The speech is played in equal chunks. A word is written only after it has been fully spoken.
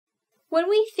When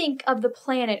we think of the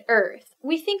planet Earth,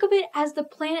 we think of it as the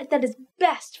planet that is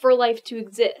best for life to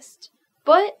exist.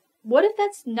 But what if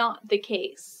that's not the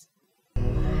case?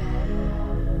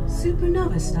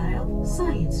 Supernova-style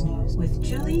science news with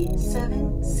Julie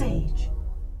 7 Sage.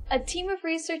 A team of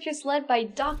researchers led by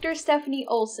Dr. Stephanie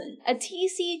Olson, a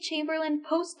T.C. Chamberlain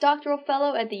postdoctoral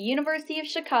fellow at the University of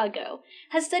Chicago,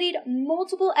 has studied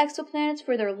multiple exoplanets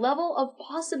for their level of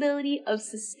possibility of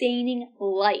sustaining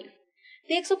life.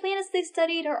 The exoplanets they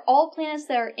studied are all planets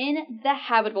that are in the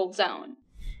habitable zone.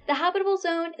 The habitable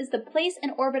zone is the place in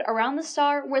orbit around the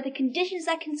star where the conditions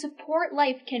that can support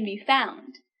life can be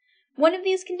found. One of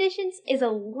these conditions is a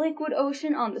liquid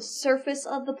ocean on the surface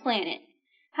of the planet.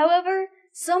 However,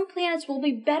 some planets will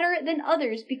be better than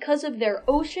others because of their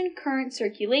ocean current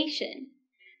circulation.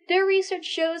 Their research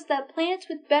shows that planets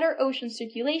with better ocean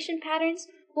circulation patterns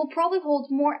will probably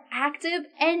hold more active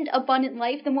and abundant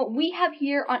life than what we have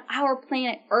here on our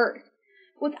planet Earth.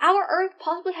 With our Earth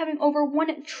possibly having over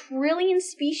 1 trillion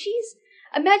species,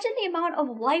 imagine the amount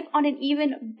of life on an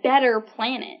even better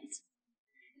planet.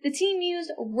 The team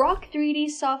used Rock 3D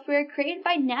software created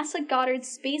by NASA Goddard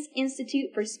Space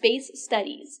Institute for Space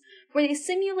Studies, where they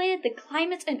simulated the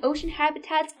climates and ocean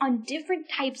habitats on different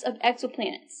types of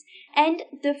exoplanets, and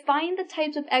defined the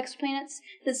types of exoplanets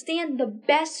that stand the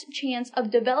best chance of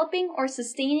developing or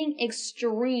sustaining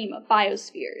extreme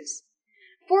biospheres.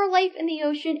 For life in the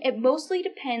ocean, it mostly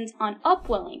depends on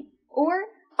upwelling, or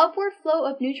upward flow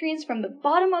of nutrients from the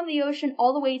bottom of the ocean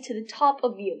all the way to the top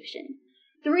of the ocean.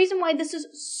 The reason why this is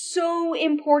so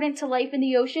important to life in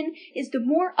the ocean is the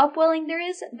more upwelling there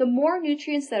is, the more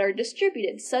nutrients that are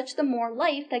distributed, such the more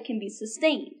life that can be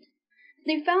sustained.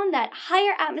 They found that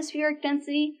higher atmospheric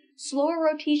density, slower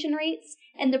rotation rates,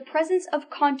 and the presence of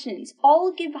continents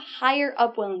all give higher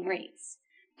upwelling rates.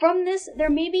 From this, there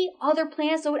may be other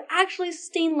planets that would actually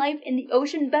sustain life in the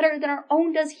ocean better than our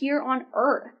own does here on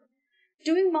Earth.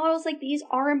 Doing models like these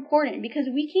are important because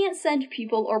we can't send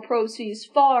people or probes to these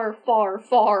far, far,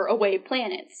 far away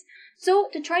planets. So,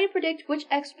 to try to predict which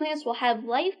exoplanets will have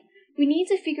life, we need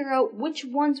to figure out which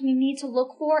ones we need to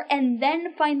look for and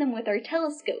then find them with our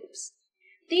telescopes.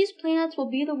 These planets will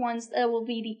be the ones that will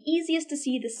be the easiest to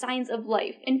see the signs of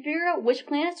life and figure out which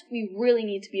planets we really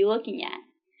need to be looking at.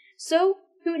 So,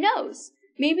 who knows?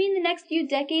 Maybe in the next few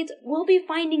decades, we'll be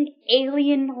finding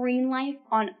alien marine life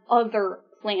on other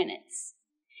planets.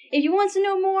 If you want to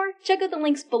know more, check out the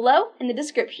links below in the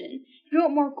description. If you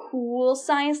want more cool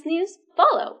science news,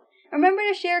 follow. Remember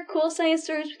to share cool science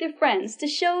stories with your friends to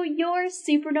show your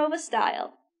supernova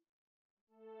style.